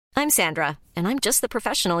I'm Sandra, and I'm just the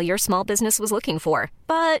professional your small business was looking for.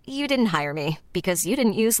 But you didn't hire me because you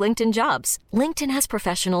didn't use LinkedIn Jobs. LinkedIn has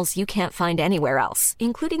professionals you can't find anywhere else,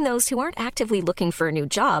 including those who aren't actively looking for a new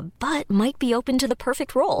job, but might be open to the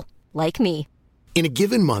perfect role, like me. In a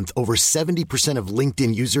given month, over 70% of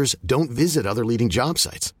LinkedIn users don't visit other leading job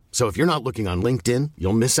sites. So if you're not looking on LinkedIn,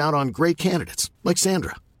 you'll miss out on great candidates like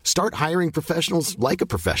Sandra. Start hiring professionals like a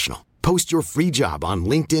professional. Post your free job on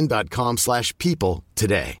linkedin.com/people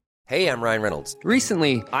today. Hey, I'm Ryan Reynolds.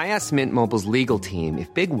 Recently, I asked Mint Mobile's legal team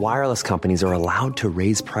if big wireless companies are allowed to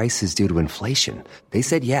raise prices due to inflation. They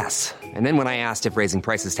said yes. And then when I asked if raising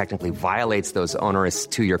prices technically violates those onerous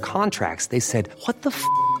two-year contracts, they said, "What the f***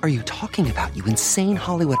 are you talking about, you insane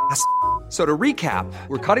Hollywood ass?" So to recap,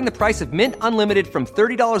 we're cutting the price of Mint Unlimited from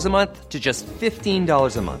 $30 a month to just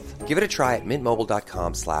 $15 a month. Give it a try at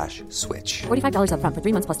mintmobile.com/switch. $45 up front for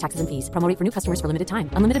 3 months plus taxes and fees. Promo rate for new customers for limited time.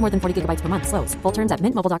 Unlimited more than 40 gigabytes per month. Slows full terms at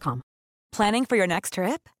mintmobile.com. Planning for your next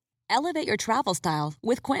trip? Elevate your travel style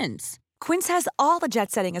with Quince. Quince has all the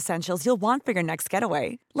jet-setting essentials you'll want for your next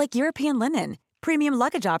getaway, like European linen, premium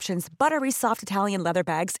luggage options, buttery soft Italian leather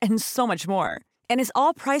bags, and so much more. And is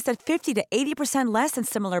all priced at 50 to 80% less than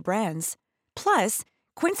similar brands. Plus,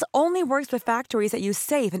 Quince only works with factories that use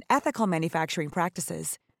safe and ethical manufacturing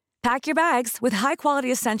practices. Pack your bags with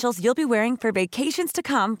high-quality essentials you'll be wearing for vacations to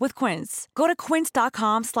come with Quince. Go to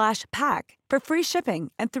quince.com/pack for free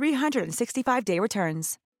shipping and 365-day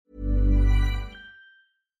returns.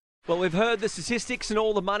 Well, we've heard the statistics and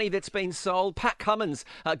all the money that's been sold. Pat Cummins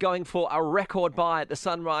going for a record buy at the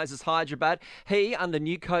Sunrisers Hyderabad. He, under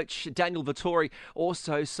new coach Daniel Vittori,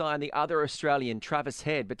 also signed the other Australian, Travis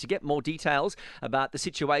Head. But to get more details about the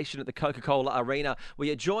situation at the Coca-Cola Arena,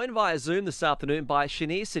 we are joined via Zoom this afternoon by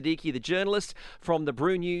Siddiqui, the journalist from the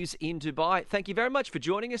Brew News in Dubai. Thank you very much for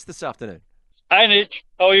joining us this afternoon. Hi, Nick.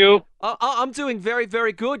 How are you? I'm doing very,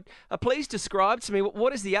 very good. Please describe to me,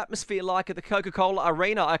 what is the atmosphere like at the Coca-Cola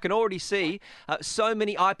Arena? I can already see so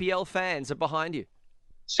many IPL fans are behind you.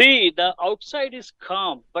 See, the outside is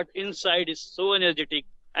calm, but inside is so energetic.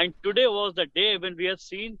 And today was the day when we have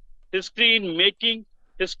seen history making,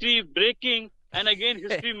 history breaking, and again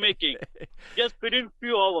history making. Just within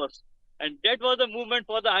few hours. And that was the movement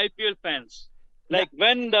for the IPL fans. Like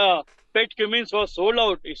when the Pat Cummins was sold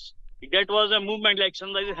out, that was a movement. Like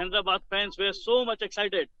Sunrisers Hyderabad fans were so much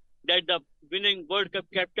excited that the winning World Cup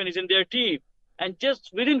captain is in their team. And just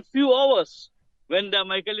within few hours, when the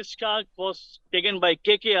Michael Stark was taken by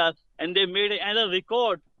KKR and they made another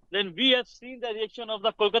record, then we have seen the reaction of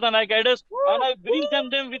the Kolkata Knight Riders, and I bring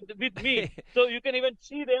them with me. So you can even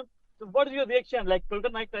see them. So what is your reaction? Like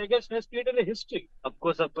Kolkata Knight Riders has created a history. Of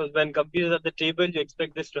course, when companies are at the table, you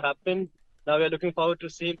expect this to happen. Now we are looking forward to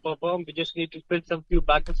seeing perform. We just need to fill some few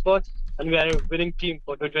backup spots, and we are a winning team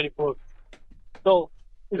for 2024. So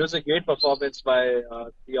it was a great performance by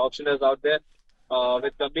the auctioneers out there.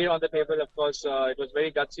 With Gambhir on the table, of course, it was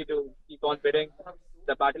very gutsy to keep on bidding.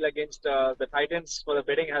 The battle against the Titans for the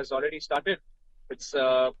bidding has already started. It's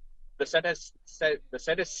the set is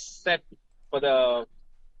set for the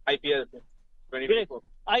IPL 2024.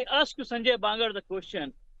 I asked you, Sanjay Bangar, the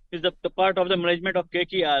question. Is the part of the management of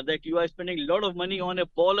KKR that you are spending a lot of money on a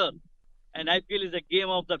bowler, and IPL is a game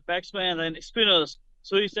of the batsmen and spinners.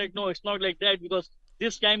 So he said, no, it's not like that, because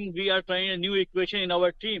this time we are trying a new equation in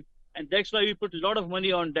our team, and that's why we put a lot of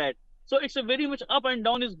money on that. So it's a very much up and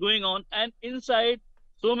down is going on, and inside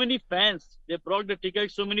so many fans, they brought the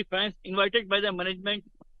tickets, so many fans invited by the management,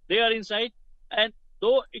 they are inside, and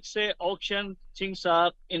though it's a auction, things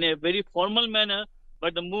are in a very formal manner,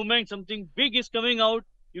 but the moment something big is coming out,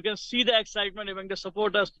 you can see the excitement among the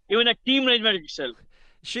supporters, even a team management itself.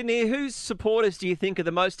 Shanir, whose supporters do you think are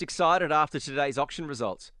the most excited after today's auction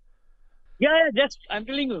results? Yeah, I'm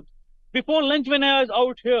telling you. Before lunch when I was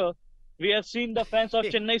out here, we have seen the fans of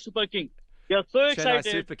Chennai Super King. They are so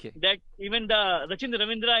excited that even the Rachin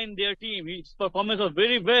Ravindra in their team, his performance was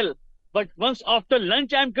very well. But once after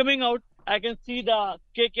lunch I'm coming out, I can see the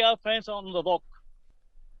KKR fans on the walk.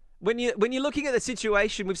 When you're looking at the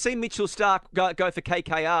situation, we've seen Mitchell Stark go for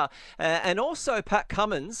KKR and also Pat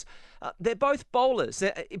Cummins. They're both bowlers,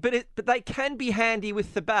 but they can be handy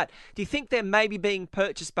with the bat. Do you think they're maybe being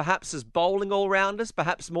purchased perhaps as bowling all-rounders,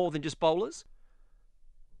 perhaps more than just bowlers?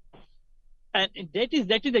 And that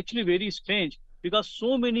is actually very strange, because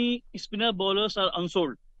so many spinner bowlers are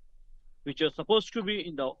unsold, which are supposed to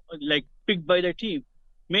be picked by the team.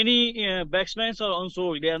 Many batsmen are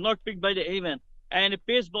unsold; they are not picked by the anyone. And a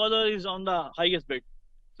pace bowler is on the highest bid.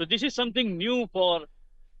 So this is something new for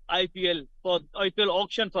IPL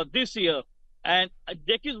auction for this year. And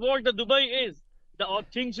that is what the Dubai is. The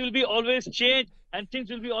things will be always changed and things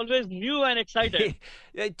will be always new and exciting.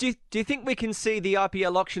 Do you think we can see the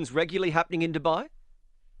IPL auctions regularly happening in Dubai?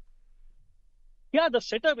 Yeah, the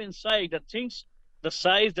setup inside, the things, the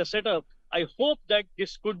size, the setup. I hope that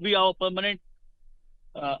this could be our permanent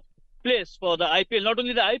place for the IPL. Not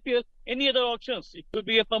only the IPL, any other auctions. It could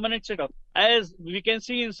be a permanent setup. As we can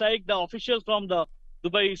see inside, the officials from the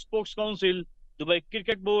Dubai Sports Council, Dubai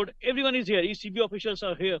Cricket Board, everyone is here. ECB officials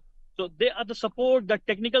are here. So they are the support, the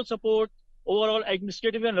technical support, overall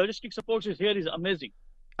administrative and logistic support is here is amazing.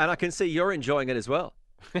 And I can see you're enjoying it as well.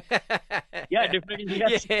 Yeah, definitely.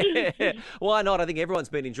 Yes. Yeah. Why not? I think everyone's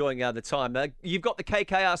been enjoying the time. You've got the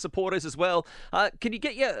KKR supporters as well. Can you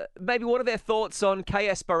get maybe what are their thoughts on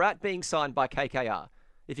KS Bharat being signed by KKR?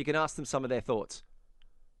 If you can ask them some of their thoughts.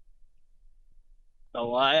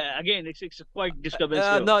 So again, it's quite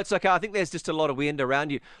disturbance. No, it's okay. I think there's just a lot of wind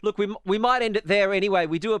around you. Look, we might end it there anyway.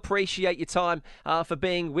 We do appreciate your time for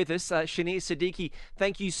being with us. Shanir Siddiqui,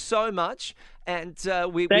 thank you so much. And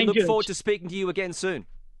we look forward to speaking to you again soon.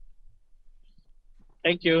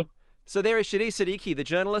 Thank you. So there is Shanir Siddiqui, the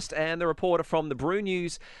journalist and the reporter from the Brew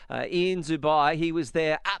News in Dubai. He was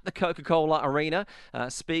there at the Coca-Cola Arena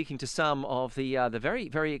speaking to some of the very,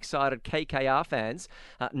 very excited KKR fans,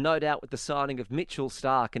 no doubt with the signing of Mitchell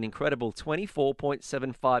Starc, an incredible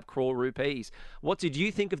 24.75 crore rupees. What did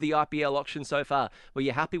you think of the IPL auction so far? Were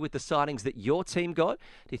you happy with the signings that your team got?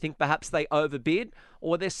 Do you think perhaps they overbid?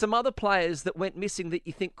 Or there's some other players that went missing that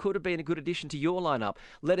you think could have been a good addition to your lineup?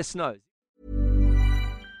 Let us know.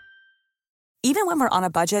 Even when we're on a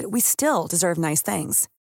budget, we still deserve nice things.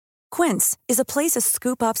 Quince is a place to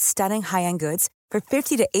scoop up stunning high-end goods for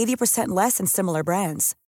 50 to 80% less than similar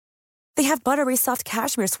brands. They have buttery soft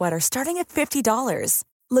cashmere sweaters starting at $50,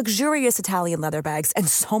 luxurious Italian leather bags, and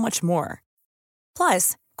so much more.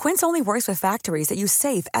 Plus, Quince only works with factories that use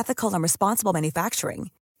safe, ethical, and responsible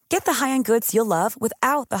manufacturing. Get the high-end goods you'll love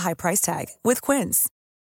without the high price tag with Quince.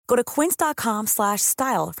 Go to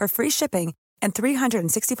quince.com/style for free shipping and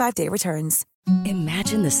 365-day returns.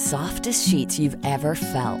 Imagine the softest sheets you've ever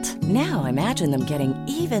felt. Now imagine them getting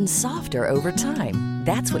even softer over time.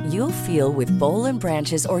 That's what you'll feel with Boll &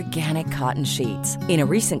 Branch's organic cotton sheets. In a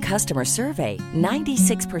recent customer survey,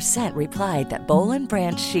 96% replied that Boll &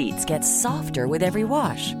 Branch sheets get softer with every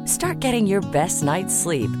wash. Start getting your best night's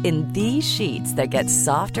sleep in these sheets that get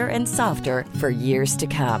softer and softer for years to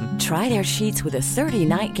come. Try their sheets with a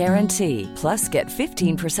 30-night guarantee. Plus, get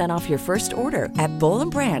 15% off your first order at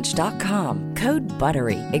bollandbranch.com. Code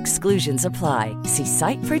BUTTERY. Exclusions apply. See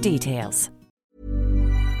site for details.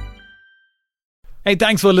 Hey,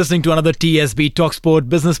 thanks for listening to another TSB TalkSport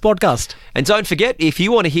Business Podcast. And don't forget, if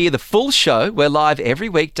you want to hear the full show, we're live every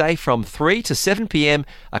weekday from 3 to 7 p.m.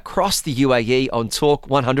 across the UAE on Talk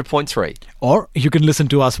 100.3. Or you can listen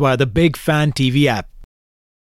to us via the Big Fan TV app.